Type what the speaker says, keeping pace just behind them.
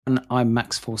And I'm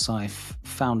Max Forsyth,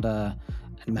 founder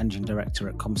and managing director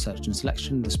at Search and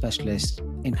Selection, the specialist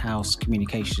in-house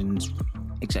communications,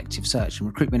 executive search and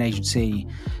recruitment agency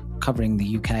covering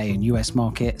the UK and US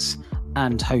markets,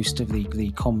 and host of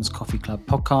the Comms Coffee Club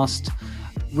podcast.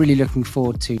 Really looking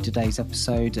forward to today's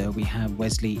episode. We have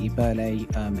Wesley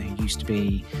Eberle, who used to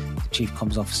be the Chief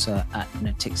Comms Officer at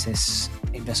Natixis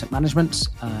Investment Management,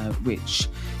 which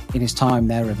in his time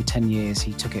there over 10 years,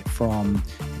 he took it from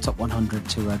top 100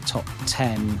 to a top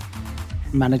 10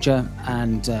 manager.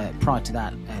 And prior to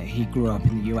that, he grew up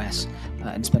in the US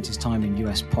and spent his time in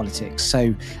US politics.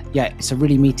 So yeah, it's a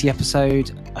really meaty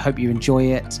episode. I hope you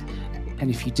enjoy it. And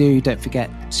if you do, don't forget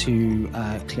to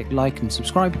click like and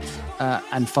subscribe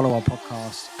and follow our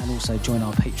podcast, and also join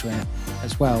our Patreon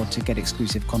as well to get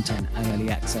exclusive content and early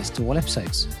access to all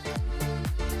episodes.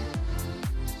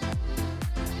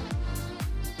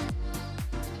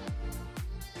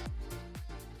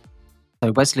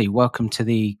 So Wesley, welcome to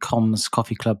the Comms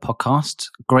Coffee Club podcast.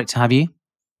 Great to have you.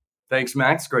 Thanks,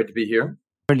 Max. Great to be here.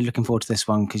 Really looking forward to this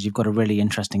one because you've got a really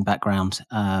interesting background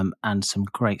and some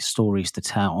great stories to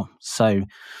tell. So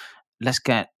let's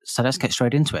get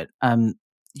straight into it. Do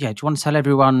you want to tell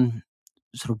everyone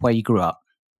sort of where you grew up?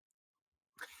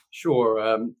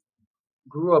 Sure.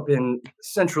 Grew up in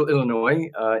central Illinois,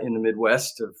 in the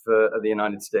Midwest of the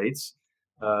United States.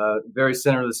 Very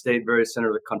center of the state, very center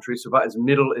of the country. So about as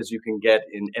middle as you can get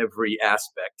in every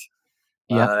aspect.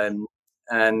 Yeah.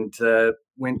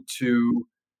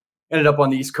 Ended up on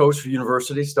the East Coast for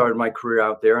university, started my career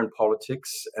out there in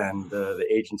politics and the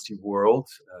agency world,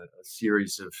 a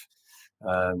series of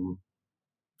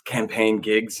campaign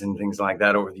gigs and things like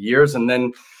that over the years. And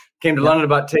then came to London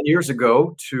about 10 years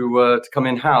ago to come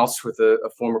in-house with a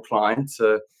former client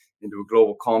into a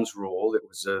global comms role. It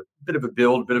was a bit of a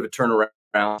build, a bit of a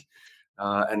turnaround.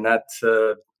 And that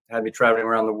had me traveling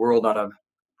around the world on a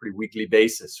pretty weekly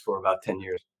basis for about 10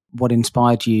 years. What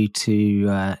inspired you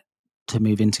to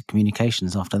move into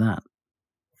communications after that?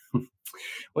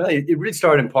 Well, it really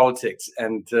started in politics,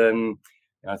 and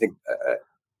I think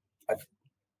I've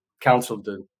counseled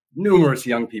numerous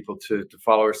young people to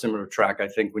follow a similar track. I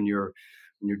think when you're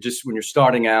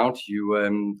starting out,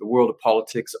 the world of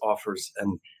politics offers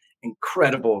an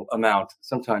incredible amount,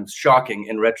 sometimes shocking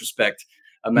in retrospect,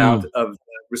 amount of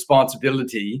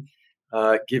responsibility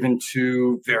given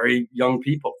to very young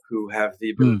people who have the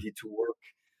ability to work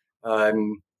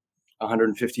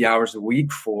 150 hours a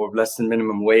week for less than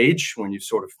minimum wage when you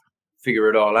sort of figure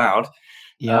it all out.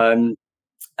 Yeah.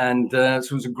 So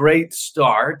it was a great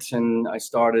start. And I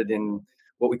started in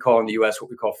what we call in the US, what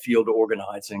we call field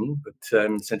organizing, but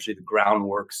essentially the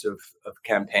groundworks of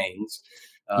campaigns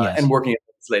and working at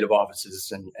legislative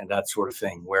offices and that sort of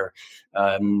thing, where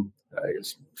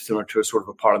it's similar to a sort of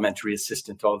a parliamentary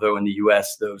assistant, although in the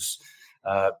US,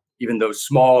 even those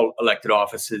small elected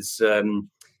offices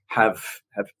have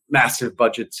massive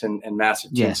budgets and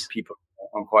massive teams of people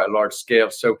on quite a large scale.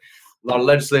 So a lot of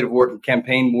legislative work and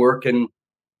campaign work. And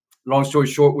long story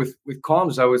short, with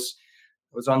comms, I was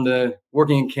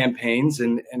working in campaigns,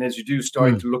 and as you do,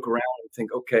 starting to look around and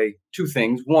think, okay, two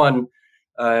things. One,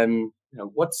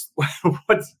 what's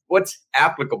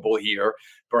applicable here,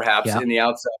 perhaps in the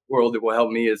outside world that will help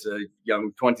me as a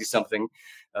young 20-something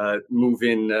move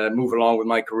along with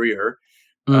my career.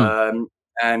 And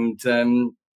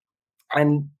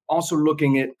also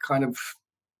looking at kind of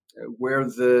where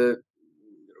the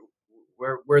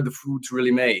food's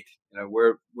really made,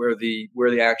 where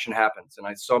the action happens. And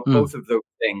I saw both of those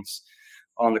things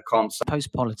on the comms side.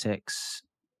 Post politics,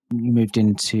 you moved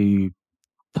into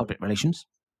public relations.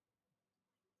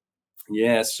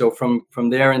 Yeah, so from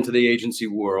there into the agency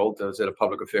world, I was at a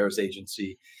public affairs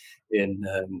agency in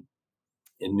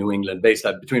New England, based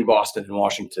between Boston and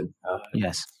Washington.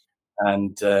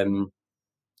 And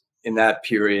in that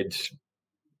period,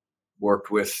 worked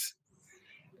with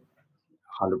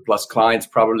 100 plus clients,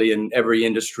 probably in every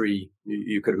industry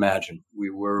you could imagine. We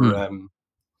were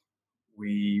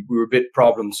we were a bit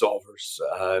problem solvers,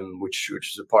 which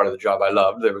is a part of the job I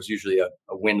loved. There was usually a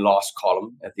win-loss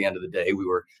column at the end of the day. We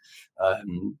were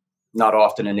not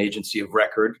often an agency of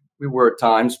record. We were at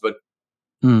times, but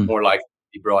more likely to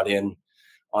be brought in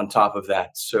on top of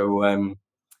that. So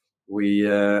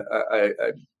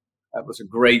that was a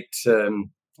great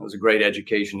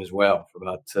education as well for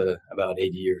about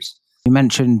 8 years. You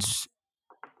mentioned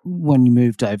when you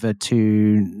moved over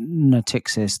to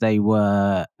Natixis, they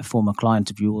were a former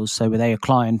client of yours. So were they a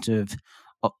client of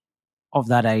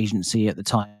that agency at the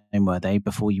time? Were they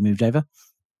before you moved over?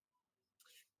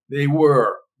 They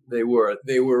were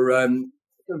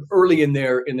early in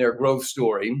their growth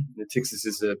story. Natixis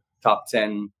is a top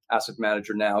 10 asset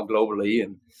manager now globally,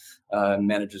 and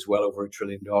manages well over $1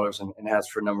 trillion and has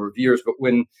for a number of years. But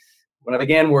when I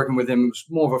began working with him, it was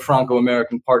more of a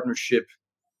Franco-American partnership.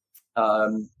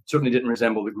 Certainly didn't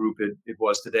resemble the group it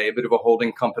was today. A bit of a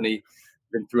holding company,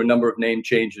 been through a number of name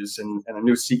changes, and a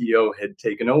new CEO had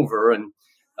taken over, and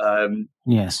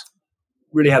yes,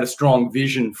 really had a strong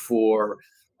vision for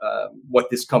what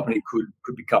this company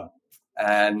could become.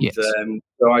 And yes.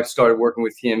 So I started working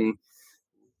with him,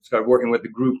 started working with the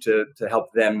group to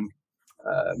help them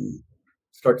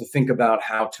start to think about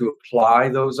how to apply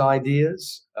those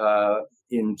ideas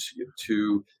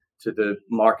into the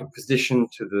market position,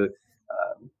 to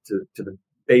the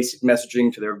basic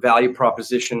messaging, to their value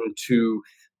proposition, to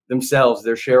themselves,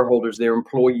 their shareholders, their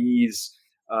employees,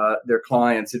 their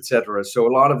clients, etc. So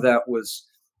a lot of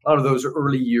those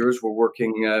early years were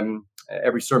working.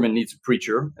 Every sermon needs a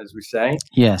preacher, as we say.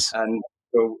 Yes. And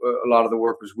so a lot of the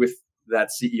work was with that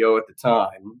CEO at the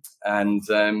time. And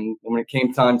when it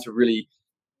came time to really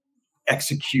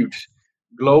execute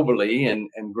globally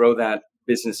and grow that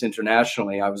business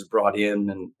internationally, I was brought in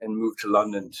and moved to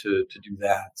London to do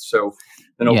that. So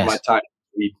then over my time,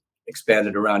 we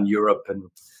expanded around Europe and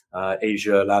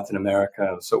Asia, Latin America,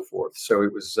 and so forth. So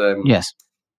it was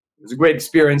it was a great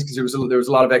experience because there was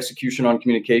a lot of execution on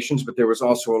communications, but there was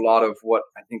also a lot of what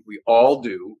I think we all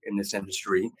do in this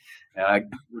industry,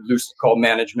 loosely called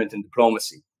management and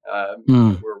diplomacy.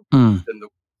 That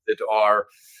are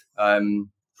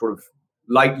sort of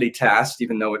lightly tasked,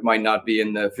 even though it might not be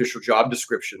in the official job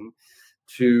description,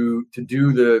 to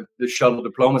do the shuttle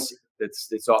diplomacy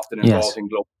that's often involved in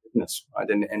global business, right?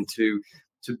 And to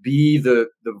be the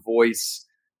voice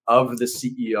of the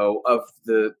CEO, of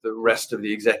the rest of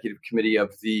the executive committee,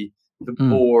 of the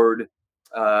board,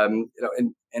 and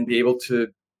be able to,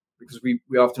 because we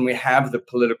often have the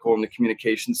political and the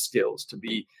communication skills to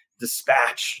be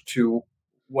dispatched to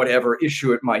whatever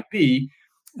issue it might be,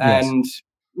 and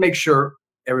make sure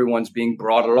everyone's being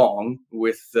brought along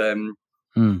with the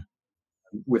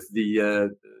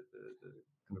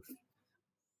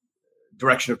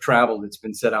direction of travel that's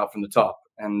been set out from the top.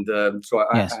 And so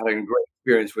I had a great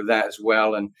experience with that as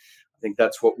well. And I think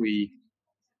that's what we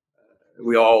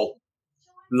all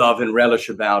love and relish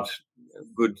about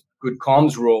good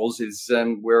comms roles is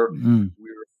we're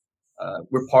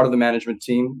part of the management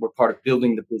team. We're part of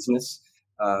building the business.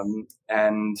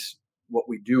 And what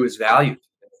we do is valued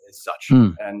as such.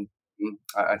 And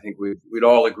I think we'd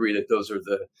all agree that those are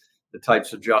the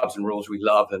types of jobs and roles we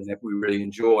love and that we really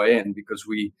enjoy. And because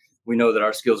we know that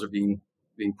our skills are being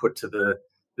put to the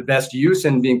best use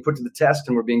and being put to the test,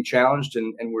 and we're being challenged,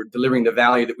 and we're delivering the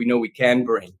value that we know we can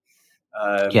bring.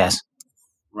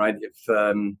 Right. If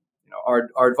our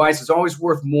advice is always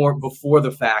worth more before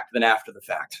the fact than after the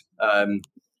fact.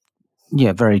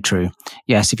 Yeah, very true.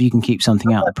 Yes, if you can keep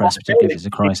something out of the press, particularly if it's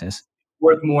a crisis.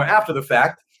 Worth more after the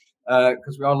fact,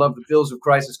 because we all love the bills of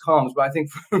crisis comms. But I think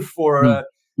for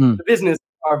the business,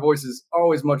 our voice is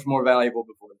always much more valuable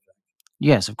before the fact.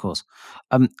 Yes, of course.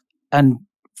 And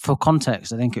for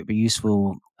context, I think it would be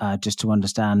useful just to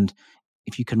understand,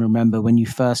 if you can remember when you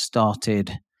first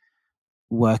started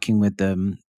working with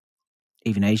them,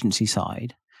 even agency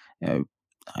side,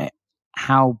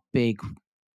 how big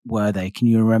were they? Can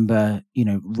you remember,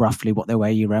 roughly what their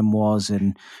AUM was,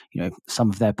 and some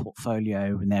of their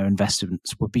portfolio and their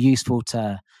investments? Would be useful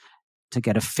to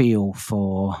get a feel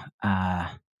for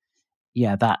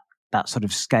that sort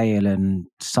of scale and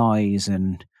size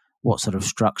and what sort of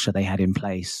structure they had in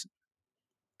place.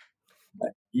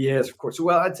 Yes, of course.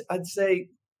 Well, I'd say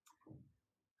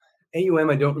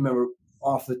AUM, I don't remember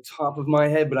off the top of my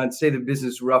head, but I'd say the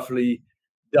business roughly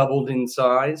doubled in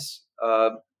size.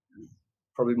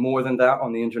 Probably more than that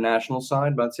on the international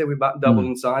side, but I'd say we about doubled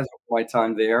in size over my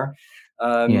time there.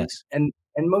 And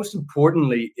most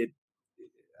importantly,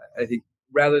 I think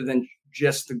rather than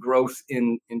just the growth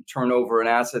in turnover and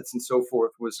assets and so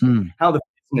forth, was how the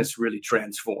business really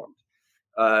transformed.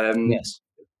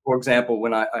 For example,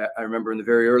 when I remember in the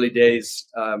very early days,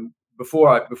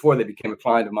 before they became a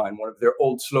client of mine, one of their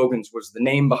old slogans was "the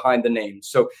name behind the name."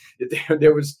 So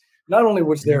there was not only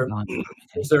was there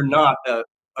not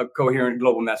a coherent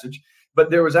global message, but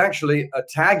there was actually a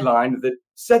tagline that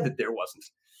said that there wasn't.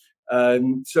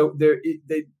 So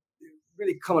they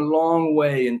really come a long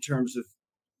way in terms of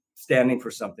standing for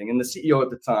something. And the CEO at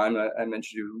the time, I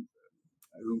mentioned you,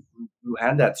 who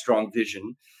had that strong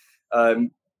vision.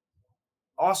 It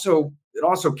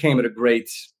also came at a great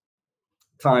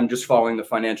time just following the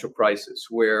financial crisis,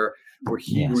 where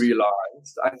he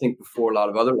realized, I think before a lot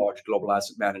of other large global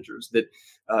asset managers, that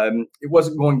it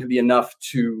wasn't going to be enough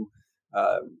to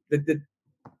that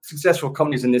successful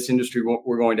companies in this industry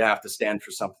were going to have to stand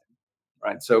for something,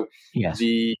 right? So Yes.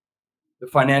 the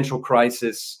financial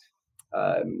crisis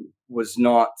was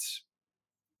not,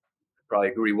 probably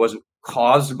agree, wasn't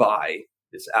caused by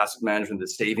this asset management, the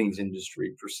savings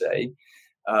industry per se.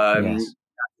 Yes.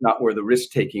 That's not where the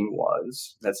risk taking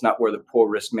was. That's not where the poor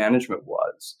risk management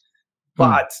was. Hmm.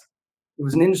 But it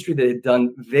was an industry that had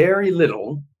done very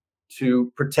little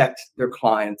to protect their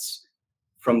clients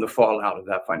from the fallout of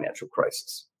that financial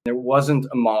crisis. There wasn't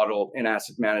a model in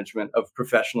asset management of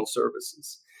professional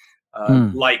services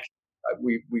like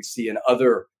we see in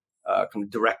other kind of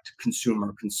direct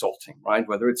consumer consulting, right?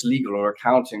 Whether it's legal or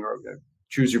accounting or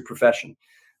choose your profession.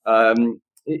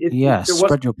 Yes, there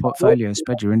spread your portfolio,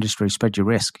 spread your industry, spread your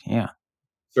risk. Yeah,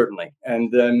 certainly.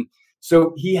 And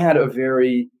so he had a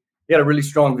really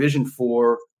strong vision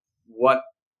for what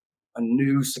a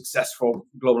new successful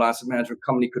global asset management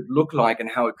company could look like and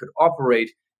how it could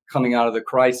operate coming out of the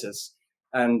crisis.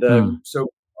 And so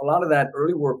a lot of that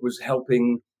early work was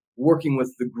working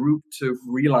with the group to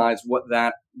realize what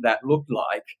that looked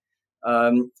like.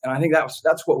 And I think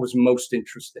that's what was most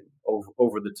interesting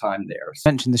over the time there. You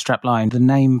mentioned the strap line, the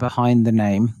name behind the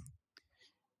name.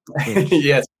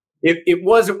 Yes, it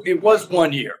was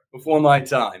 1 year before my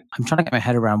time. I'm trying to get my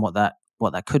head around what that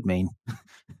could mean.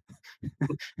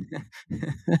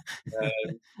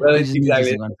 Well,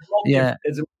 exactly. Yeah,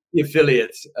 it's a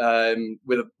affiliate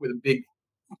with a big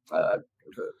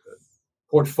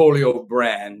portfolio of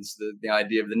brands. The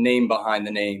idea of the name behind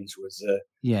the names was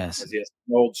yes, an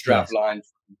old strap line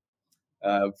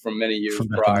from many years from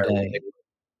back prior. in the When day. they were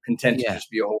content to just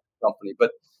be a whole company,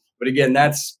 but again,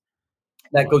 that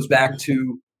goes back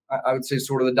to, I would say,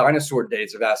 sort of the dinosaur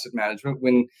days of asset management,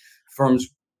 when firms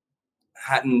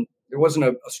there wasn't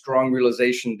a strong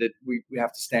realization that we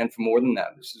have to stand for more than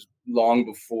that. This is long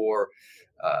before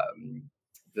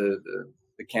the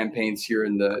campaigns here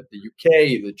in the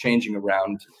UK, the changing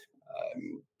around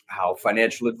how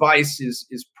financial advice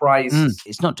is priced.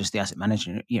 It's not just the asset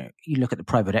management. You look at the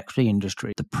private equity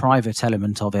industry. The private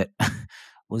element of it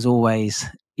was always,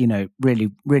 really,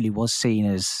 really was seen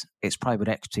as it's private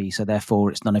equity, so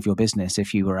therefore it's none of your business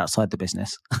if you were outside the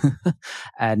business.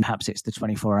 And perhaps it's the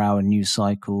 24-hour news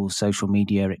cycle, social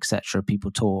media, etc.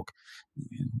 People talk.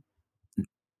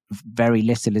 Very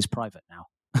little is private now.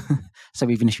 So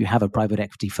even if you have a private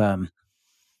equity firm,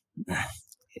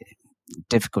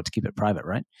 difficult to keep it private,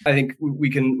 right? I think we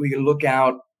can look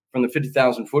out from the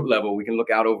 50,000 foot level. We can look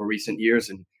out over recent years,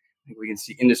 and I think we can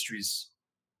see industries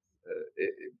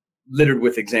littered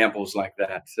with examples like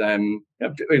that.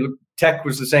 Tech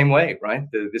was the same way, right?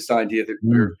 This idea that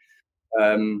we're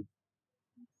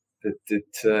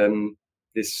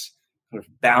this kind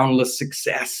of boundless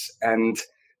success and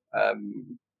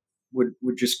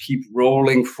would just keep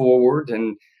rolling forward,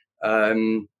 and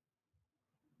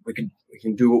we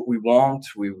can do what we want.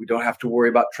 We don't have to worry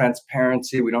about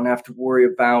transparency. We don't have to worry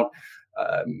about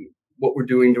what we're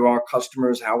doing to our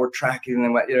customers, how we're tracking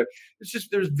them.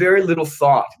 There's very little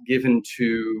thought given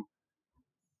to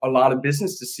a lot of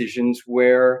business decisions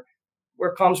where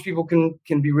comms people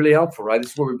can be really helpful, right?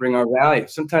 This is where we bring our value.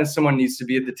 Sometimes someone needs to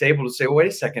be at the table to say, well, wait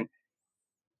a second,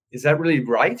 is that really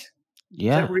right?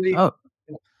 Yeah. Is that really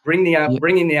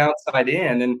bringing the outside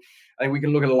in? And I think we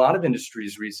can look at a lot of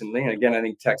industries recently. And again, I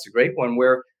think tech's a great one,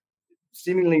 where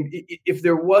seemingly if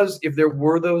there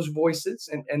were those voices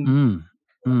and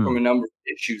from a number of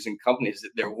issues and companies,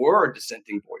 that there were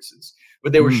dissenting voices,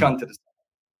 but they were shunned to the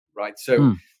side, right? So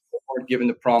they weren't given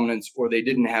the prominence, or they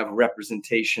didn't have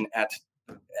representation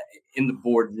in the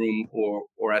boardroom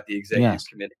or at the executive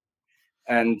committee.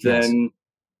 And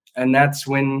that's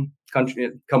when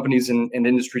companies and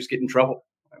industries get in trouble,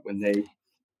 right? When they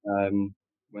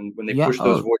push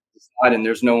those voices aside, and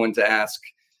there's no one to ask.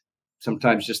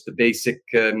 Sometimes just the basic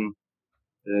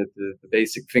the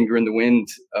basic finger in the wind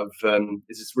of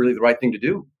is this really the right thing to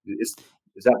do? Is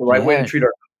that the right way to treat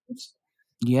our customers?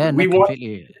 Yeah, we want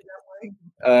completely.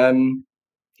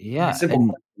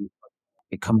 Simple.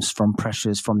 It comes from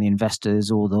pressures from the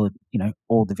investors, or the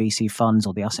VC funds,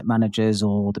 or the asset managers,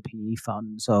 or the PE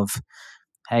funds of,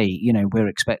 hey, we're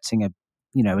expecting a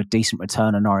decent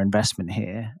return on our investment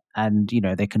here, and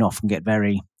they can often get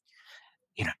very,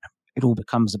 it all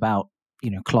becomes about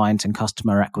client and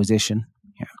customer acquisition.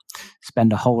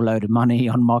 Spend a whole load of money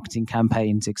on marketing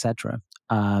campaigns, etc.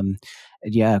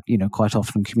 Quite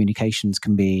often communications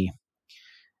can be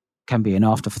an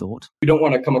afterthought. We don't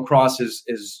want to come across as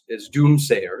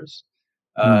doomsayers,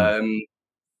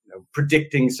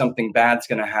 predicting something bad's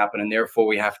going to happen, and therefore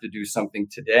we have to do something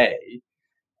today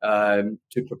to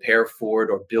prepare for it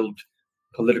or build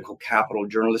political capital,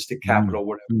 journalistic Mm. capital,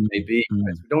 whatever Mm. it may be.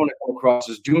 Right? Mm. So we don't want to come across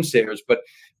as doomsayers, but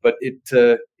it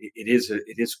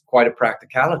is quite a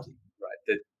practicality, right?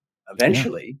 That Yeah.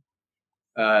 eventually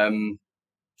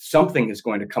something is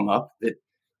going to come up that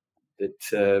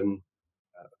a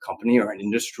company or an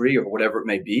industry or whatever it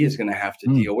may be is going to have to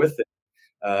Mm. deal with it.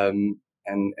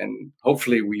 And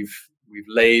hopefully we've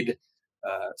laid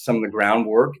some of the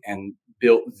groundwork and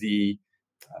built the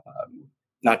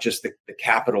not just the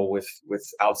capital with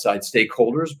outside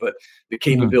stakeholders, but the Mm.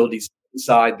 capabilities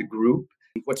inside the group.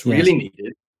 What's Yes. really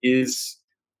needed is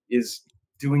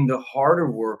doing the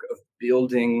harder work of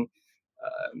building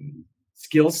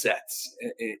skill sets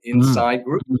Mm. inside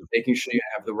groups, Mm. making sure you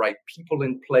have the right people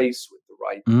in place with the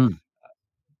right Mm.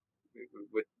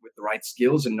 with the right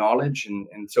skills and knowledge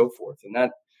and so forth.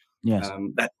 And Yes.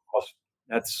 um, that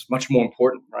that's much more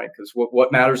important, right? Because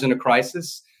what matters in a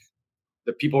crisis,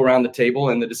 the people around the table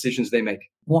and the decisions they make.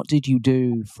 What did you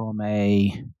do from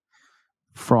a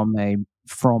from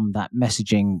that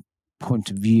messaging point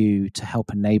of view to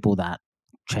help enable that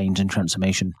change and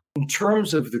transformation? In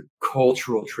terms of the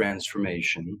cultural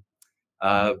transformation,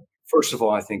 uh, first of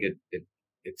all, I think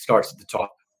it starts at the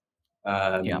top.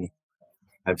 Yeah. Um,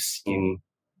 I've seen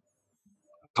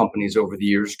companies over the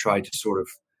years try to sort of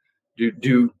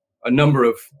do a number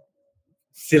of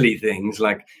silly things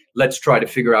like let's try to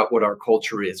figure out what our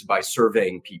culture is by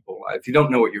surveying people. If you don't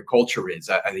know what your culture is,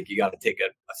 I think you got to take a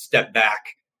step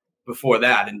back before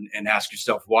that and ask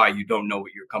yourself why you don't know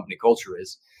what your company culture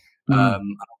is. I Mm.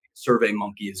 don't think Survey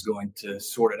Monkey is going to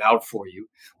sort it out for you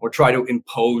or try to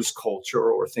impose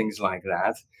culture or things like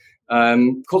that.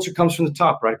 Culture comes from the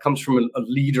top, right? It comes from a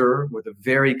leader with a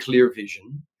very clear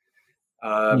vision.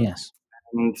 Um, Yes.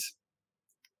 and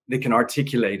they can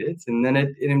articulate it, and then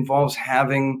it involves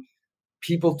having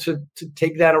people to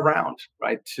take that around,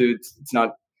 right? It's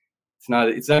not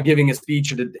giving a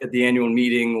speech at the annual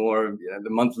meeting or the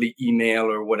monthly email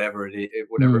or whatever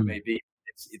whatever it Mm. may be.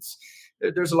 It's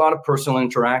there's a lot of personal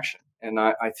interaction, and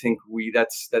I think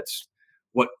that's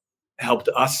what helped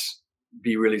us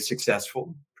be really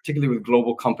successful, particularly with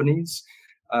global companies.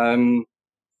 Um,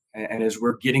 and as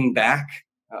we're getting back,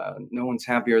 no one's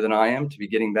happier than I am to be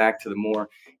getting back to the more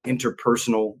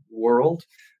interpersonal world,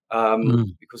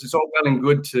 Mm. because it's all well and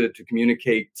good to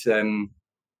communicate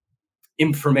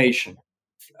information,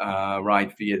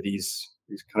 right, via these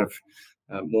kind of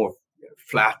more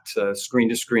flat screen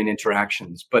to screen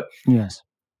interactions. But Yes.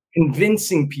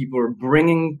 convincing people or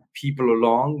bringing people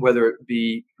along, whether it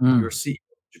be your Mm. CEO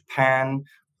of Japan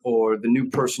or the new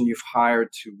person you've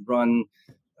hired to run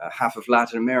half of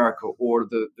Latin America, or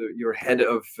your head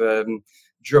of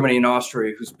Germany and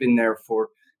Austria, who's been there for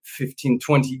 15,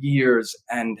 20 years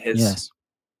and has Yes.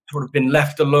 sort of been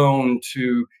left alone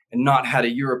and not had a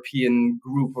European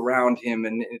group around him,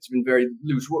 and it's been very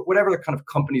loose. Whatever the kind of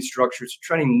company structures,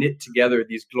 trying to knit together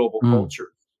these global Mm.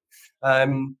 cultures.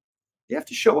 You have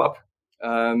to show up.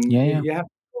 Yeah. Yeah. You have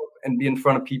to show up and be in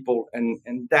front of people, and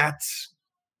that's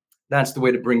the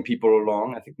way to bring people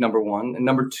along. I think number one, and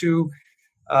number two,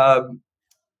 uh,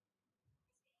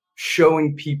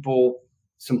 showing people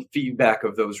some feedback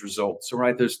of those results. So,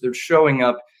 right, there's showing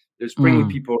up, there's bringing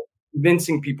Mm. people,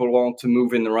 convincing people along to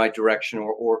move in the right direction,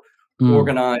 or Mm.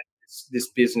 organize this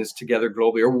business together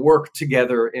globally, or work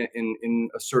together in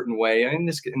a certain way. And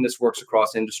this works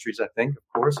across industries, I think, of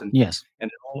course, Yes. and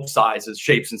all sizes,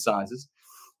 shapes, and sizes.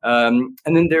 And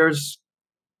then there's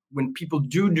when people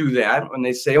do that, when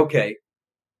they say, "Okay,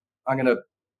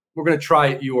 we're gonna try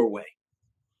it your way."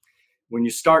 When you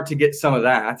start to get some of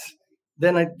that,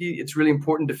 then it's really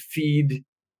important to feed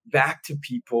back to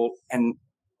people and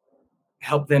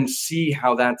help them see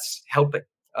how that's helping.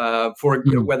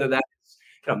 Mm. Whether that's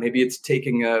maybe it's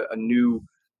taking a new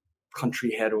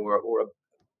country head or a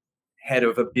head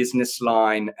of a business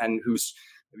line, and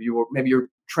maybe you're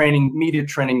media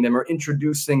training them or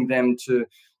introducing them to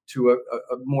a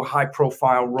more high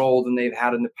profile role than they've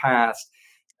had in the past,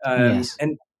 Yes.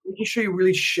 and making sure you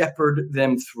really shepherd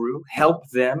them through, help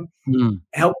them Mm.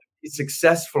 be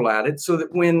successful at it, so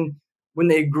that when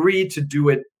they agree to do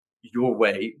it your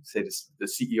way, say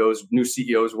the new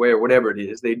CEO's way or whatever it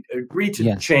is, they agree to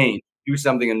Yes. change, do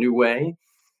something a new way,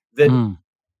 that Mm.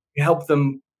 help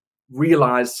them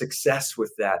realize success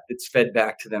with that's fed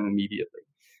back to them immediately.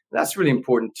 That's really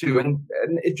important too, and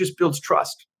it just builds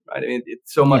trust, right? I mean,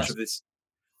 so much Yes. of this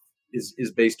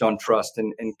is based on trust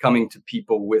and coming to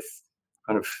people with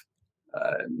kind of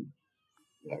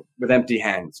with empty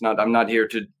hands. I'm not here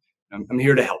to. I'm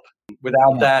here to help.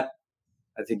 Without Yeah. that,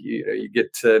 I think you'll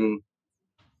get a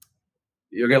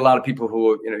lot of people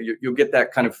who you'll get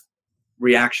that kind of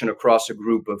reaction across a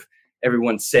group of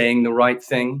everyone saying the right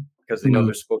thing, because they know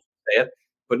they're supposed to say it,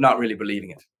 but not really believing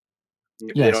it.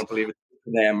 If they don't believe it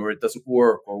for them, or it doesn't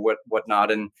work, or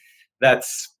whatnot, and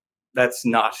that's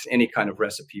not any kind of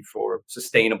recipe for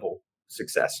sustainable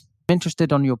success. I'm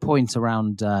interested on your point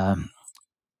around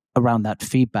that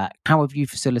feedback. How have you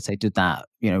facilitated that?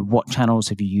 What channels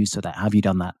have you used for that? How have you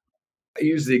done that? I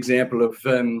use the example of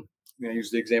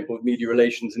media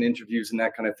relations and interviews and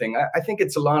that kind of thing. I think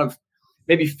it's a lot of,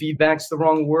 maybe feedback's the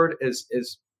wrong word, as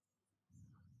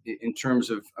in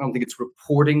terms of, I don't think it's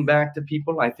reporting back to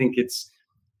people. I think it's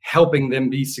helping them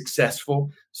be successful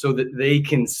so that they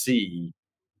can see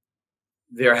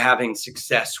they're having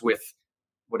success with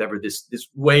whatever this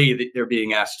way that they're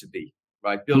being asked to be,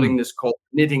 right? Building this culture,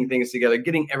 knitting things together,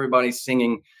 getting everybody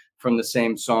singing from the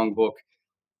same songbook.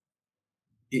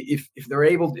 If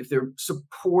they're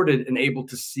supported and able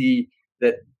to see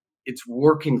that it's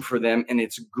working for them and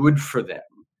it's good for them.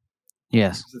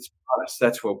 Yes. Let's be honest,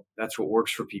 that's what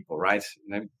works for people, right?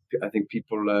 And I think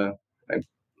people,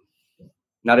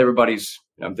 not everybody's,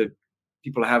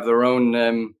 people have their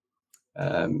own,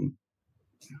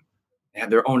 have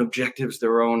their own objectives,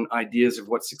 their own ideas of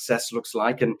what success looks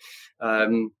like. And,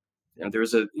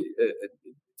 there's it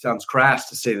sounds crass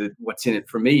to say that what's in it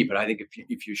for me, but I think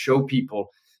if you show people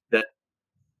that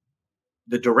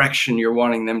the direction you're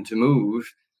wanting them to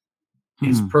move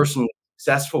is personally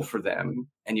successful for them,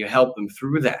 and you help them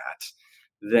through that,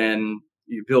 then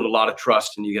you build a lot of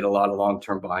trust and you get a lot of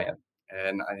long-term buy-in.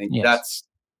 And I think that's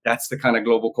the kind of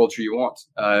global culture you want.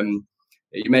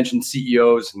 You mentioned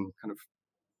CEOs and kind of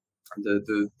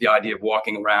the idea of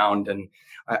walking around, and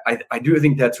I do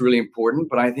think that's really important.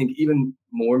 But I think even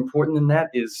more important than that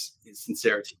is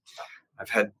sincerity. I've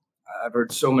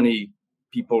heard so many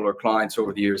people or clients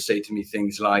over the years say to me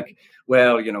things like,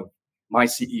 "Well, my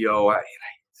CEO,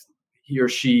 he or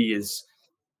she is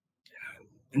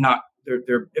not.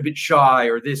 They're a bit shy,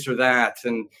 or this or that,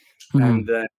 and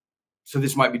so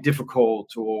this might be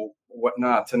difficult or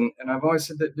whatnot." And I've always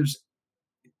said that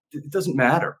it doesn't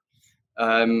matter.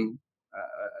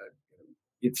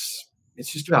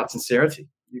 It's just about sincerity.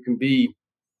 You can be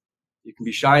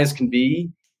shy as can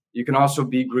be. You can also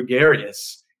be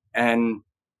gregarious, and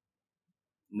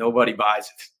nobody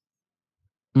buys it.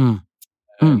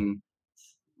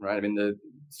 Right? I mean, the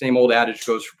same old adage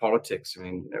goes for politics. I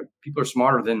mean, people are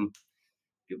smarter than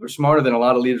a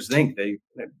lot of leaders think.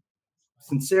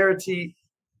 Sincerity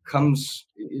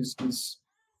is it's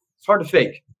hard to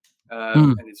fake,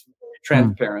 and it's very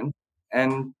transparent,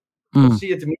 and you'll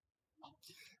see it to me.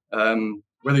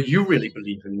 Whether you really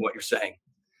believe in what you're saying,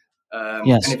 and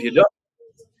if you don't,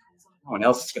 no one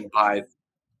else is going to buy it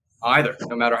either.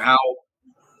 No matter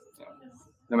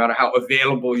how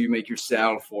available you make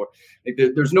yourself, or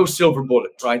there's no silver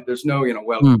bullet, right? There's no, I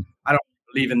don't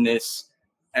believe in this,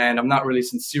 and I'm not really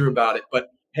sincere about it. But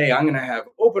hey, I'm going to have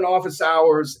open office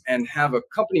hours and have a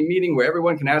company meeting where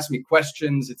everyone can ask me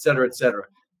questions, et cetera,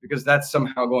 because that's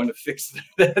somehow going to fix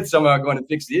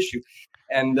the issue.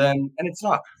 And it's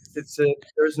not.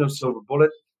 There's no silver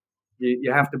bullet.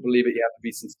 You have to believe it. You have to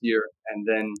be sincere, and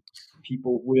then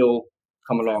people will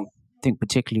come along. I think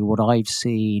particularly what I've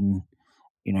seen,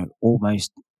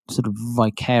 almost sort of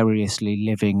vicariously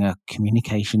living a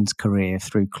communications career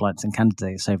through clients and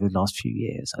candidates over the last few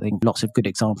years. I think lots of good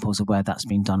examples of where that's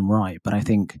been done right. But I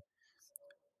think,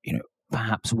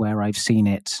 perhaps where I've seen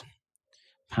it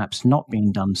perhaps not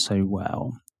being done so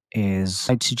well is,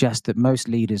 I'd suggest that most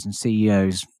leaders and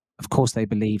CEOs, of course, they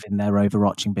believe in their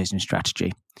overarching business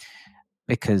strategy,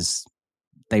 because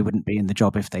they wouldn't be in the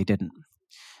job if they didn't.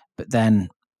 But then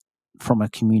from a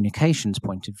communications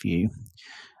point of view,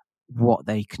 what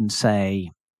they can say,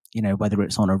 whether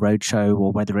it's on a roadshow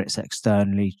or whether it's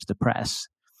externally to the press,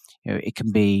 it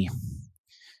can be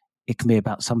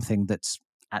about something that's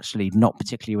actually not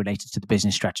particularly related to the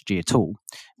business strategy at all,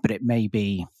 but it may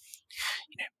be,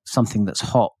 something that's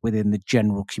hot within the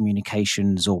general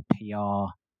communications or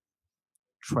PR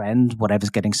trend, whatever's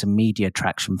getting some media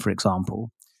traction, for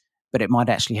example, but it might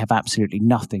actually have absolutely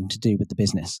nothing to do with the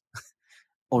business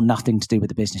or nothing to do with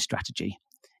the business strategy.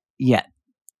 Yet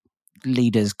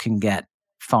leaders can get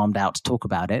farmed out to talk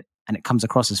about it, and it comes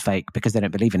across as fake because they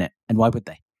don't believe in it. And why would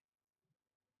they?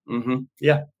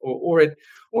 Yeah. Or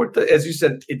as you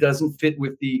said, it doesn't fit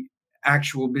with the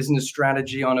actual business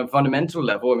strategy on a fundamental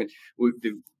level. I mean,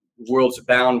 the world's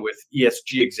abound with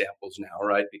ESG examples now,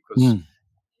 right? Because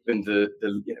even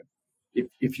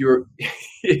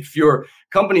if your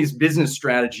company's business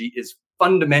strategy is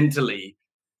fundamentally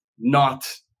not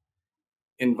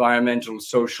environmental,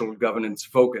 social, governance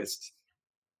focused,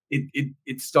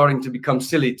 it's starting to become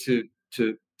silly to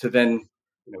then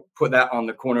put that on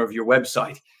the corner of your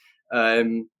website,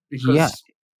 because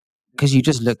because you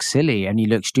just look silly and you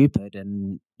look stupid.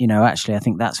 And, actually, I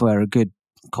think that's where a good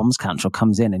comms counsel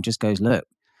comes in and just goes, look,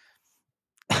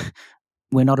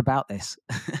 we're not about this.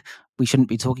 We shouldn't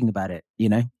be talking about it,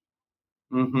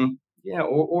 Mm-hmm. Yeah.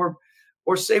 Or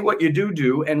say what you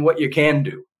do and what you can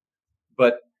do.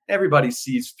 But everybody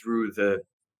sees through the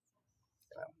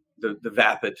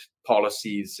vapid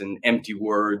policies and empty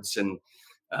words. And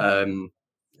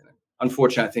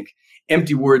unfortunately, I think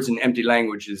empty words and empty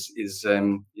language is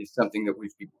something that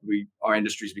our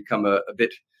industry's become a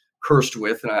bit cursed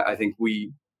with. And I think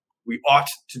we ought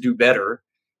to do better,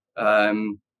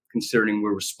 considering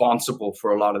we're responsible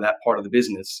for a lot of that part of the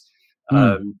business,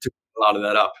 to pick a lot of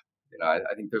that up. I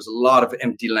think there's a lot of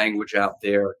empty language out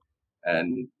there,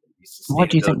 and why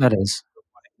do you think that is?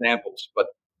 Examples, but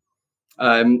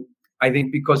I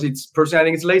think because personally, I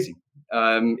think it's lazy.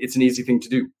 It's an easy thing to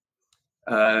do.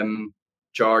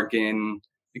 Jargon,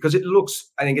 because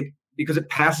because it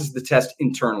passes the test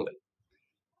internally,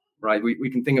 right? We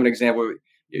can think of an example.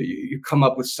 You come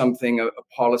up with something, a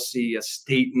policy, a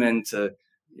statement,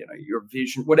 your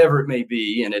vision, whatever it may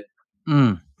be, and it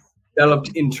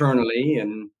developed internally,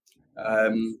 and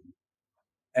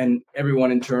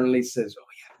everyone internally says, "Oh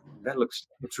yeah, that looks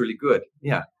really good."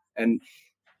 Yeah, and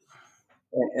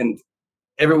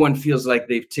everyone feels like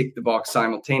they've ticked the box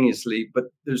simultaneously, but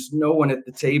there's no one at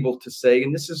the table to say,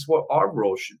 and this is what our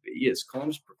role should be as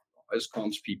comms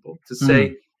people, to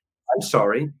say, "I'm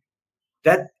sorry,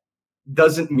 that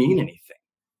doesn't mean anything.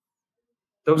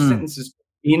 Those sentences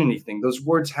don't mean anything. Those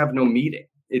words have no meaning.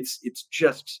 It's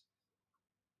just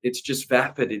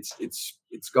vapid. It's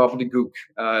gobbledygook,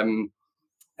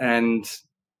 and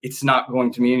it's not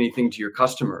going to mean anything to your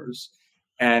customers,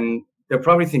 and they'll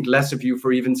probably think less of you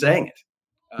for even saying it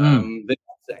than not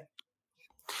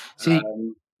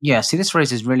saying." See, this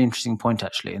raises a really interesting point,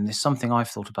 actually, and this is something I've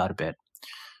thought about a bit.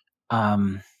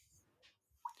 I've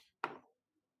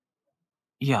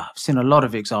seen a lot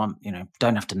of examples,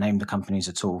 don't have to name the companies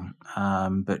at all.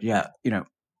 But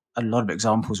a lot of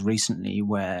examples recently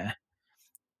where,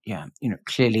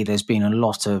 clearly there's been a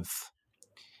lot of,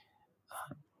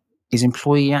 is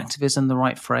employee activism the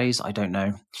right phrase? I don't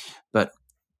know. But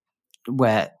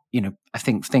where, I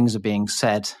think things are being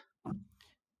said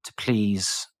to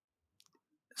please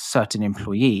certain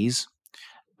employees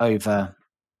over,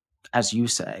 as you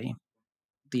say,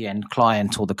 the end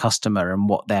client or the customer and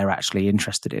what they're actually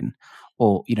interested in,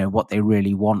 or what they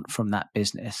really want from that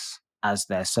business as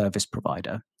their service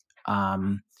provider. What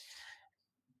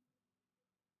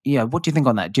do you think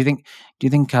on that? Do you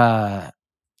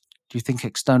think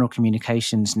external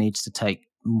communications needs to take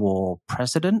more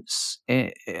precedence,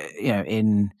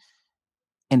 in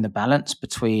the balance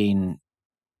between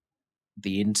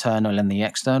the internal and the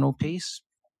external piece?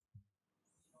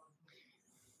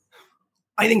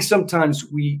 I think sometimes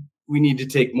we need to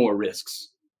take more risks.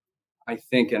 I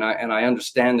think, and I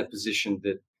understand the position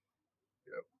that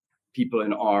people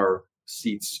in our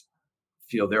seats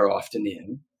feel they're often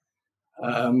in.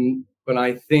 But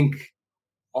I think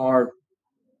and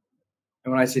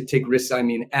when I say take risks, I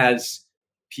mean as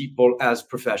people, as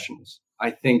professionals.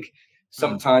 I think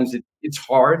sometimes it's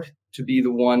hard to be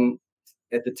the one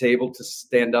at the table to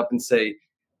stand up and say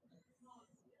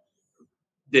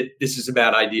that this is a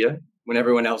bad idea when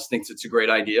everyone else thinks it's a great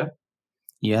idea.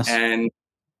 Yes. And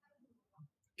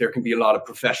there can be a lot of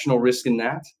professional risk in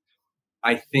that.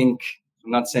 I think,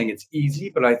 I'm not saying it's easy,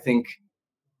 but I think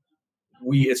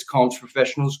we as comms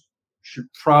professionals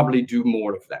should probably do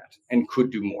more of that and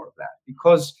could do more of that,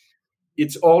 because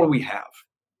it's all we have.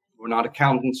 We're not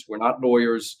accountants, we're not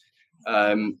lawyers,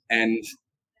 and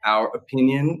our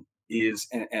opinion is,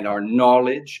 and our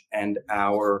knowledge and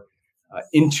our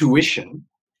intuition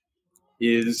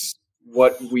is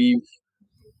what we've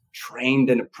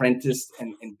trained and apprenticed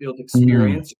and built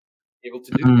experience able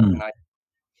to do. And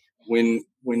when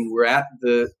we're at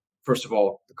first of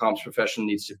all, the comms professional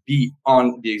needs to be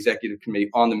on the executive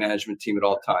committee, on the management team at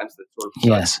all times. That's sort of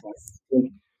yes.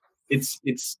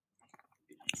 It's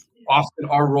often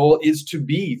our role is to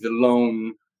be the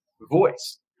lone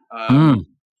voice. And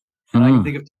I can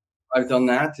think of, I've done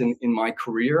that in my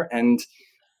career, and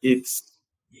it's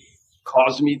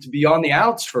caused me to be on the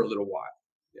outs for a little while,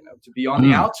 to be on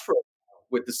the outs for a while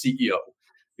with the CEO,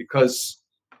 because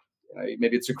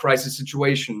maybe it's a crisis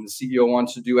situation. The CEO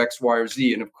wants to do X, Y, or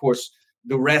Z. And of course,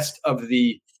 the rest of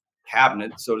the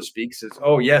cabinet, so to speak, says,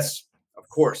 "Oh, yes, of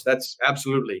course, that's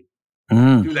absolutely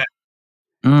do that."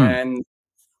 And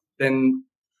then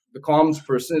the comms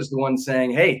person is the one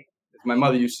saying, "Hey," as my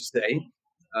mother used to say,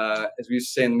 as we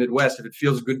used to say in the Midwest, "if it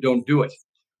feels good, don't do it."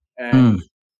 And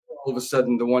all of a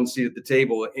sudden, the one seat at the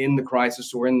table in the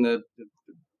crisis or in the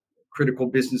critical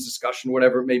business discussion,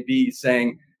 whatever it may be,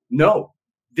 saying, no,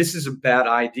 this is a bad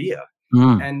idea.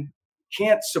 And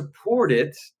can't support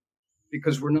it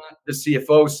because we're not the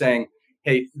CFO saying,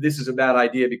 hey, this is a bad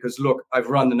idea because, look, I've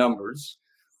run the numbers.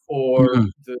 Or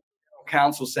the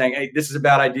counsel saying, hey, this is a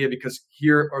bad idea because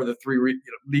here are the three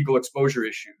legal exposure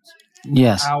issues.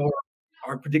 Yes.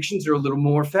 Our predictions are a little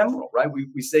more ephemeral, right?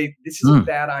 We say this is a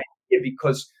bad idea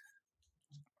because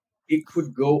it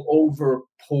could go over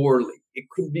poorly. It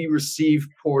could be received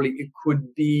poorly. It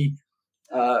could be,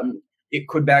 it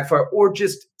could backfire, or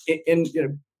just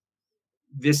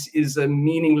this is a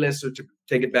meaningless. Or to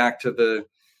take it back to the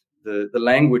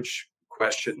language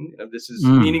question, this is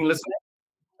meaningless.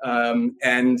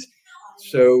 And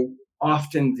so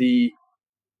often the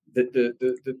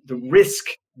risk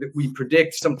that we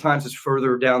predict sometimes is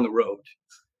further down the road.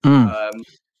 That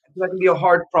can be a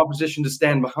hard proposition to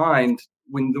stand behind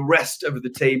when the rest of the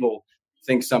table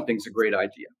thinks something's a great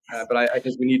idea. But I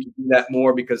think we need to do that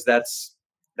more because that's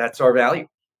our value.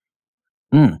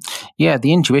 Yeah,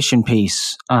 the intuition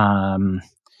piece and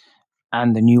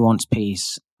the nuance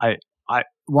piece.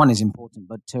 One is important,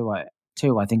 but two,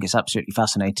 I think it's absolutely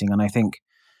fascinating, and I think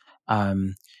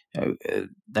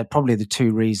they're probably the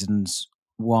two reasons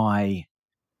why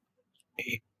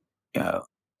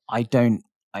I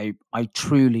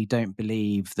truly don't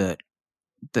believe that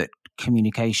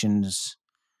communications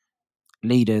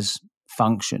leaders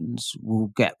functions will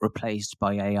get replaced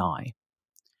by AI.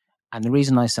 And the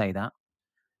reason I say that,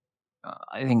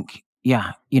 I think,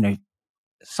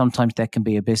 sometimes there can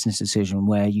be a business decision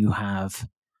where you have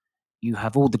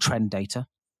all the trend data.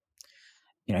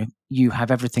 You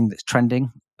have everything that's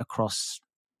trending across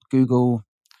Google,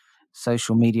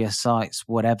 social media sites,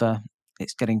 whatever.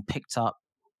 It's getting picked up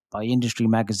by industry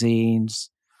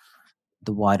magazines,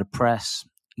 the wider press.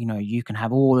 You can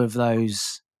have all of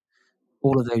those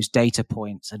data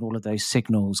points and all of those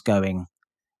signals going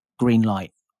green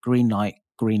light, green light,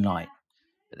 green light.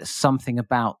 But there's something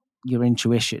about your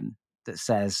intuition that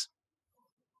says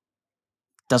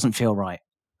doesn't feel right.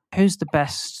 Who's the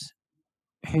best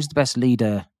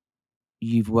leader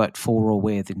you've worked for or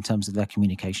with in terms of their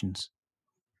communications?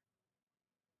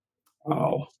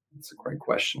 Oh, that's a great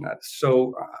question.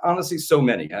 So honestly, so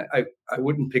many. I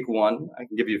wouldn't pick one. I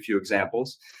can give you a few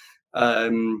examples. I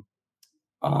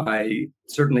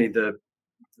certainly the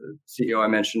CEO I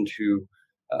mentioned who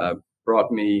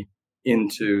brought me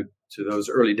into those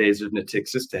early days of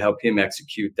Natixis to help him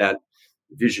execute that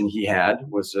vision he had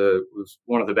was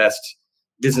one of the best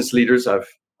business leaders I've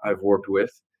worked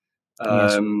with.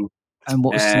 Yes. And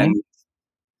what was his name?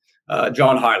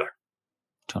 John Hyler.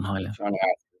 John Hyler.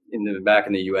 Back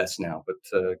in the U.S. now, but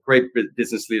great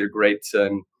business leader, great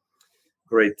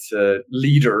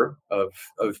leader of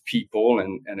people,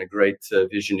 and a great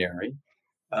visionary.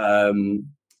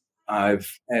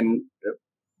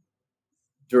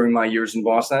 During my years in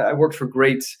Boston, I worked for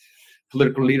great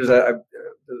political leaders. The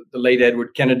late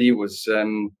Edward Kennedy was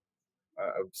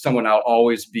someone I'll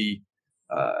always be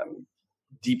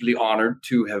deeply honored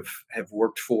to have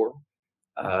worked for,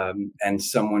 and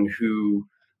someone who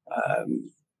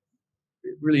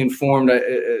really informed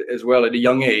as well at a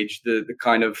young age the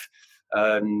kind of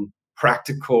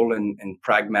practical and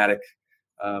pragmatic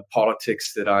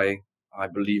politics that I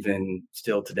believe in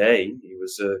still today. He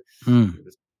was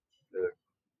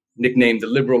nicknamed the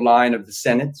liberal line of the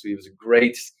Senate. So he was a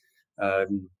great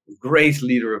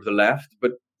leader of the left,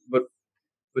 but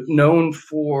known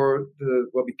for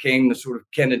what became the sort of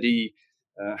Kennedy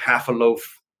half a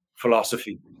loaf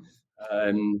philosophy.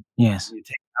 Yes, you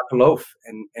take half a loaf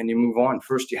and you move on.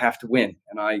 First, you have to win.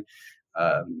 And I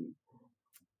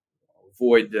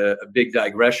avoid a big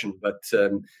digression, but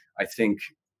I think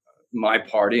my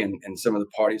party and some of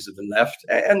the parties of the left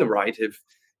and the right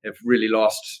have really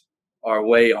lost our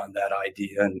way on that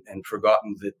idea and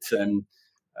forgotten that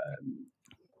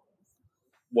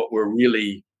what we're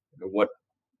really what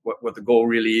the goal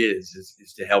really is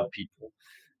to help people,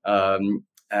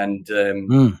 and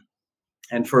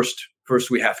first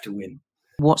we have to win.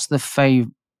 What's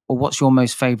your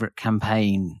most favorite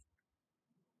campaign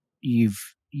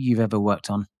you've ever worked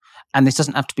on? And this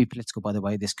doesn't have to be political, by the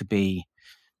way. This could be,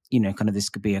 this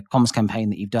could be a comms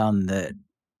campaign that you've done that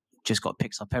just got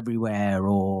picked up everywhere,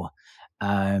 or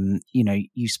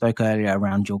you spoke earlier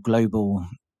around your global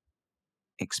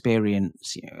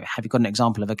experience. Have you got an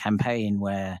example of a campaign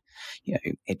where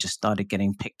it just started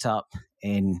getting picked up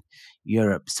in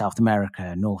Europe, South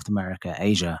America, North America,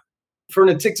 Asia? For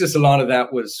Natixis, a lot of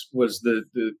that was the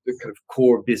kind of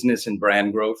core business and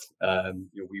brand growth.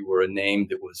 We were a name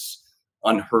that was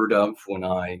unheard of when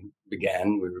I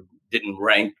began. We didn't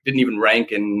even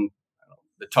rank in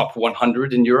the top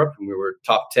 100 in Europe, and we were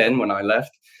top 10 when I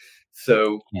left.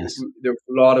 So Yes. there was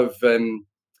a lot of,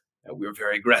 we were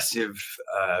very aggressive.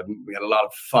 We had a lot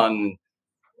of fun,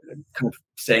 kind of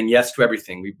saying yes to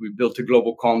everything. We built a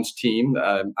global comms team.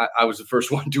 I was the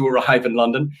first one to arrive in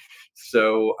London,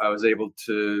 so I was able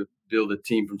to build a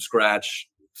team from scratch,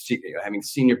 having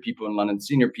senior people in London,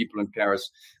 senior people in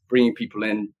Paris, bringing people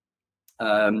in,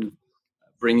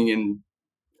 bringing in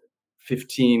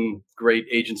 15 great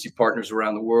agency partners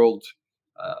around the world,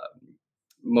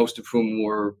 most of whom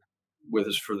were with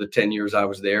us for the 10 years I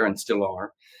was there and still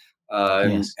are.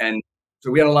 Yes. And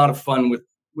so we had a lot of fun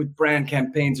with brand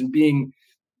campaigns and being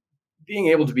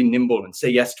able to be nimble and say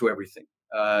yes to everything,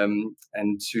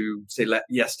 and to say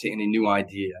yes to any new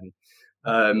idea.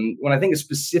 And when I think of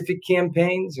specific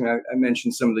campaigns, I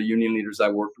mentioned some of the union leaders I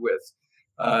worked with.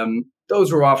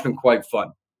 Those were often quite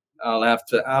fun. I'll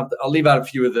leave out a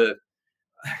few of the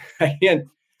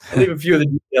I'll leave a few of the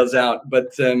details out, but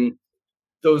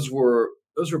those were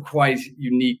quite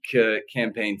unique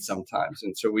campaigns sometimes,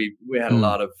 and so we had a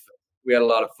lot of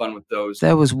fun with those.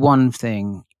 There was one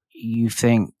thing you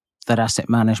think that asset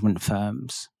management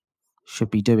firms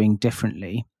should be doing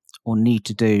differently or need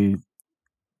to do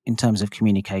in terms of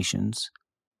communications.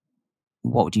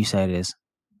 What would you say it is?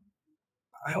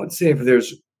 I would say if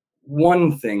there's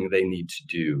one thing they need to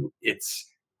do, it's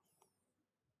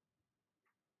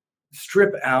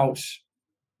strip out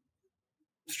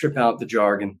the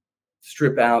jargon,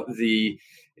 strip out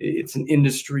it's an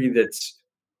industry that's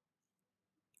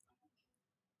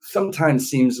sometimes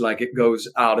seems like it goes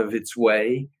out of its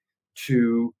way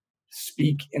to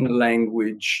speak in a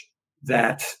language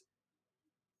that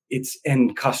its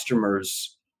end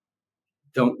customers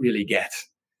don't really get.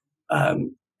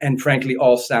 And frankly,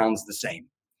 all sounds the same.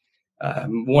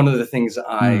 One of the things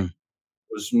I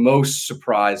was most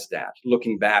surprised at,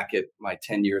 looking back at my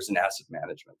 10 years in asset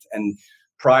management, and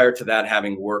prior to that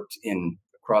having worked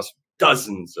across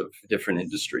dozens of different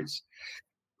industries,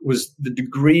 was the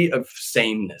degree of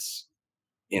sameness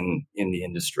in the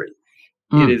industry.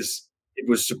 It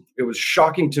was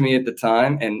shocking to me at the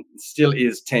time, and still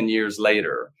is 10 years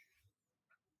later,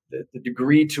 the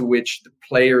degree to which the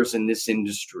players in this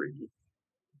industry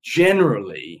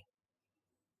generally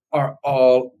are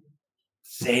all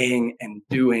saying and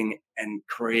doing and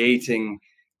creating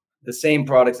the same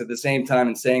products at the same time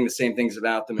and saying the same things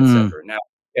about them, etc. Now,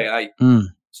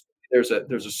 there's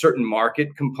a certain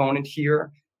market component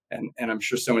here, and I'm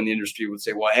sure someone in the industry would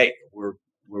say, well, hey, we're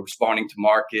responding to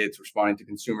markets, responding to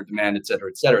consumer demand, et cetera,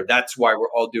 et cetera. That's why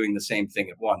we're all doing the same thing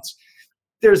at once.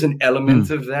 There's an element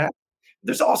of that.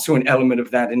 There's also an element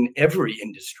of that in every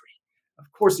industry.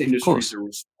 Of course, industries are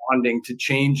responding to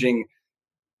changing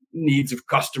needs of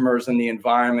customers and the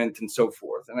environment and so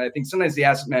forth. And I think sometimes the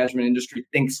asset management industry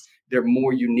thinks they're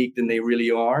more unique than they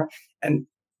really are. And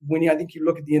when I think you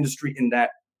look at the industry in that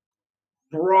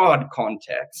broad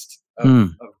context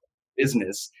of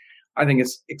business, I think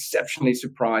it's exceptionally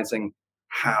surprising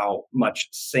how much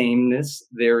sameness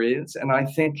there is. And I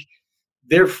think,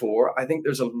 therefore,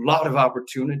 there's a lot of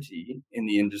opportunity in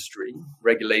the industry.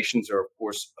 Regulations are, of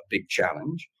course, a big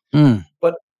challenge.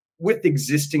 But with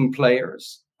existing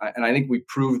players, and I think we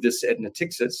proved this at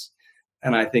Natixis,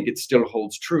 and I think it still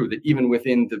holds true, that even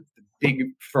within the big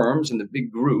firms and the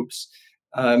big groups,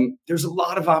 there's a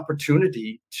lot of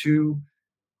opportunity to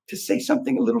say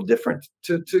something a little different,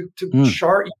 to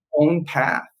chart your own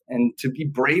path, and to be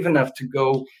brave enough to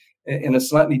go in a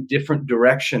slightly different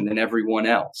direction than everyone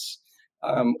else,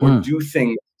 or do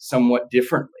things somewhat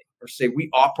differently, or say we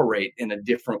operate in a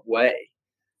different way,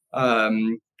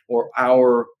 or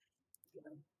our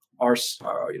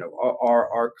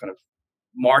kind of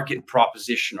market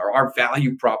proposition or our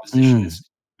value proposition is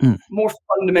more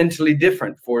fundamentally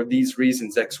different for these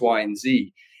reasons X, Y, and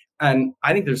Z. And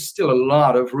I think there's still a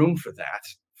lot of room for that,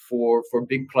 for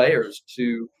big players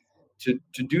to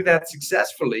do that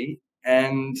successfully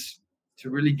and to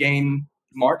really gain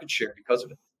market share because of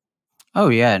it. Oh,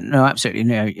 yeah. No, absolutely.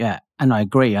 No, yeah. And I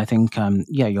agree. I think,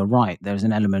 you're right. There's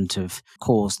an element of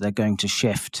course they're going to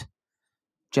shift,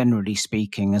 generally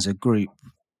speaking, as a group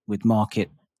with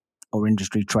market or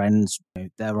industry trends.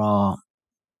 There are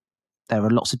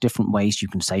lots of different ways you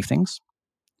can say things,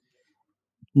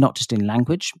 not just in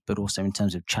language, but also in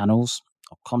terms of channels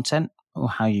or content or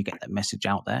how you get that message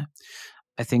out there.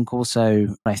 I think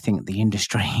the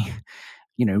industry,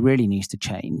 really needs to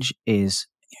change is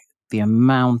the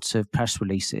amount of press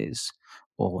releases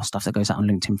or stuff that goes out on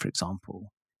LinkedIn, for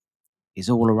example, is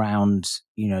all around,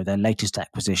 their latest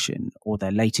acquisition or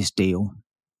their latest deal,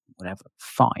 whatever.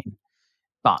 Fine.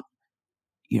 But,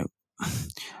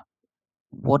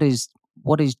 what is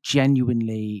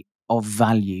genuinely of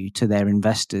value to their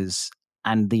investors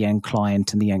and the end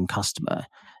client and the end customer,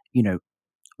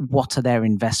 what are their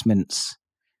investments,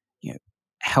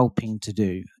 helping to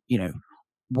do,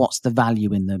 what's the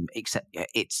value in them, except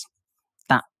it's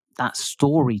that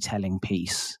storytelling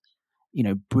piece,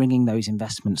 bringing those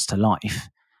investments to life,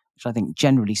 which I think,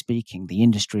 generally speaking, the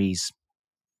industry's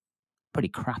pretty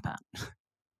crap at.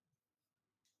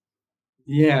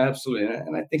 Yeah, absolutely.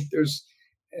 And I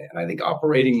think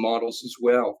operating models as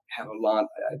well have a lot.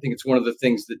 I think it's one of the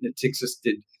things that Natixis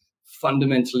did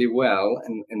fundamentally well,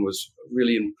 and was a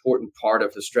really important part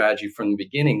of the strategy from the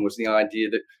beginning, was the idea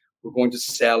that we're going to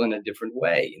sell in a different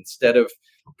way. Instead of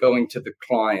going to the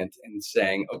client and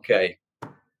saying, okay,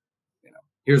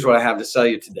 here's what I have to sell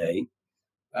you today,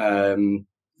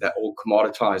 that old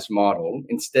commoditized model,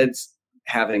 instead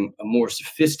having a more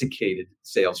sophisticated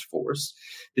sales force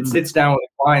that sits down with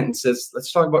a client and says,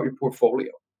 let's talk about your portfolio.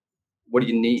 What do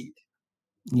you need?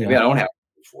 Maybe I don't have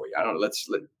it for you. I don't know.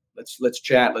 Let's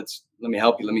chat. Let me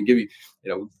help you. Let me give you,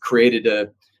 created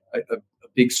a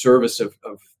big service of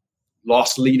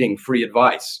loss leading free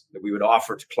advice that we would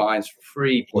offer to clients for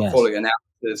free, portfolio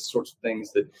analysis, sorts of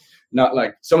things that not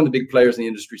like some of the big players in the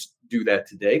industry do that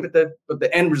today, but the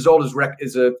end result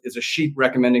is a sheet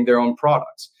recommending their own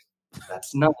products.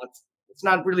 It's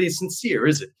not really sincere,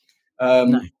 is it?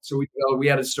 No. So we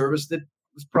had a service that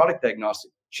was product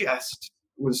agnostic, just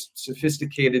was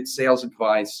sophisticated sales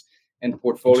advice and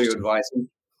portfolio advice,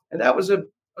 and that was a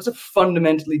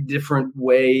fundamentally different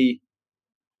way.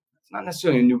 It's not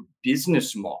necessarily a new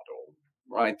business model,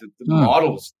 right? The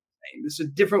model's the same. It's a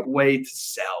different way to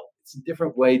sell. It's a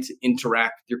different way to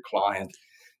interact with your client.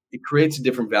 It creates a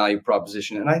different value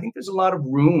proposition, and I think there's a lot of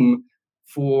room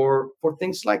for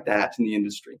things like that in the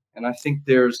industry. And I think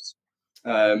it's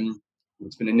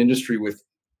been an industry with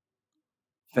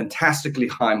fantastically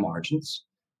high margins,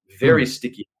 very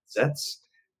sticky assets.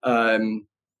 And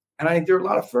I think there are a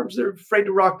lot of firms that are afraid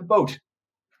to rock the boat.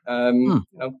 When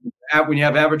you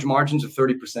have average margins of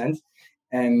 30%,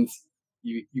 and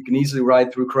you can easily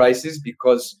ride through crises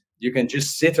because you can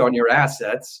just sit on your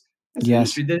assets. As the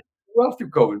industry did well through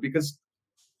COVID, because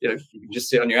you can just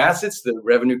sit on your assets. The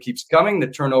revenue keeps coming. The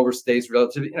turnover stays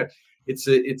relatively. It's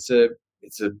a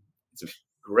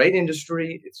great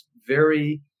industry. It's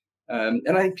very,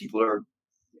 and I think people are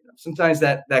sometimes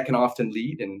that can often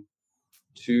lead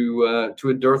to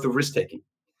a dearth of risk taking.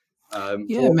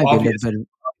 Maybe a little bit.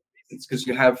 It's because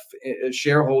you have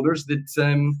shareholders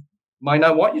that might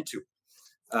not want you to.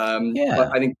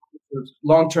 But I think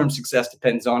long-term success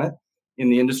depends on it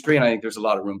in the industry, and I think there's a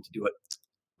lot of room to do it.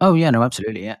 Oh yeah, no,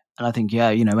 absolutely, yeah. And I think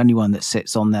anyone that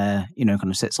sits on their, kind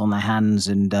of sits on their hands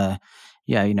and to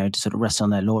sort of rest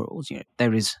on their laurels,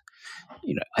 there is,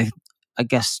 I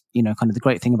guess, kind of the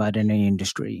great thing about any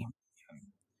industry,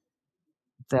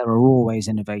 there are always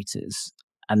innovators,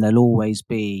 and there'll always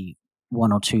be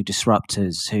one or two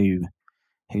disruptors who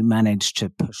manage to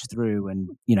push through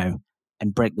and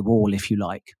and break the wall, if you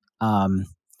like. I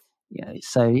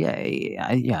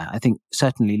think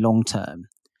certainly long term,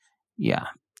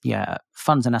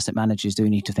 funds and asset managers do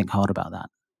need to think hard about that.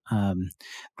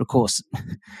 But of course,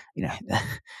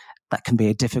 that can be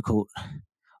a difficult,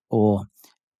 or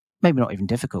maybe not even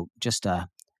difficult, just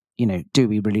do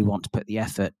we really want to put the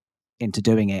effort into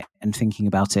doing it and thinking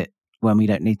about it when we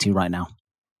don't need to right now?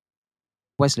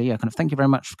 Wesley, kind of thank you very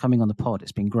much for coming on the pod.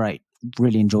 It's been great.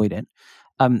 Really enjoyed it.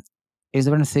 Is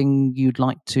there anything you'd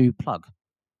like to plug?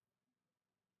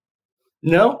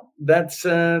 No, that's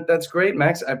great,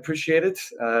 Max. I appreciate it.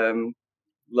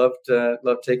 Loved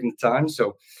taking the time.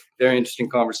 So very interesting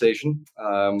conversation.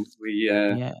 No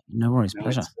worries,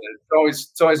 pleasure.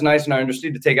 It's always nice in our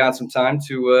industry to take out some time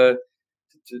to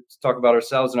talk about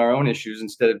ourselves and our own issues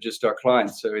instead of just our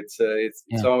clients. So it's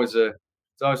always a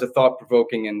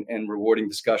thought-provoking and rewarding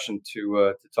discussion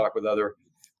to talk with other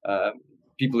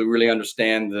people who really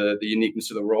understand the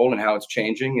uniqueness of the role and how it's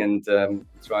changing. And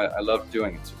so I love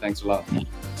doing it. So thanks a lot. Yeah,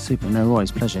 super. No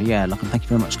worries. Pleasure. Yeah. Thank you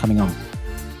very much for coming on.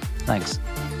 Thanks.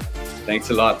 Thanks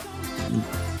a lot.